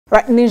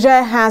Right,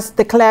 Niger has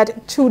declared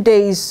 2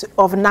 days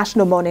of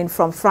national mourning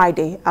from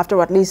Friday after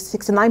at least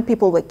 69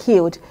 people were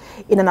killed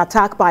in an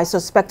attack by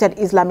suspected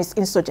Islamist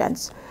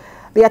insurgents.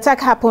 The attack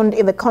happened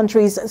in the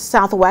country's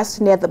southwest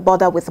near the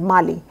border with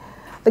Mali.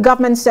 The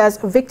government says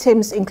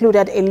victims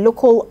included a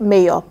local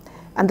mayor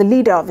and the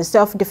leader of the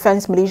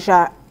self-defense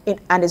militia,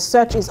 and a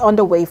search is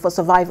underway for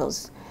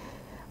survivors.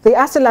 The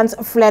assailants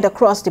fled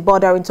across the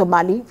border into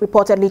Mali,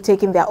 reportedly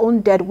taking their own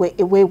dead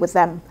away with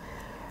them.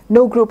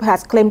 No group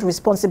has claimed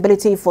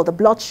responsibility for the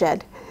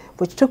bloodshed,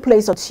 which took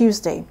place on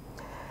Tuesday.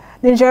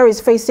 Niger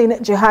is facing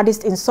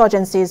jihadist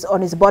insurgencies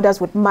on its borders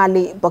with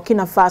Mali,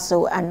 Burkina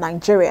Faso, and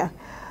Nigeria.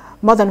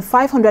 More than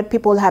 500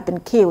 people have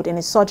been killed in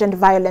insurgent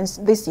violence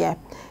this year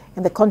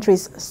in the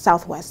country's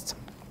southwest.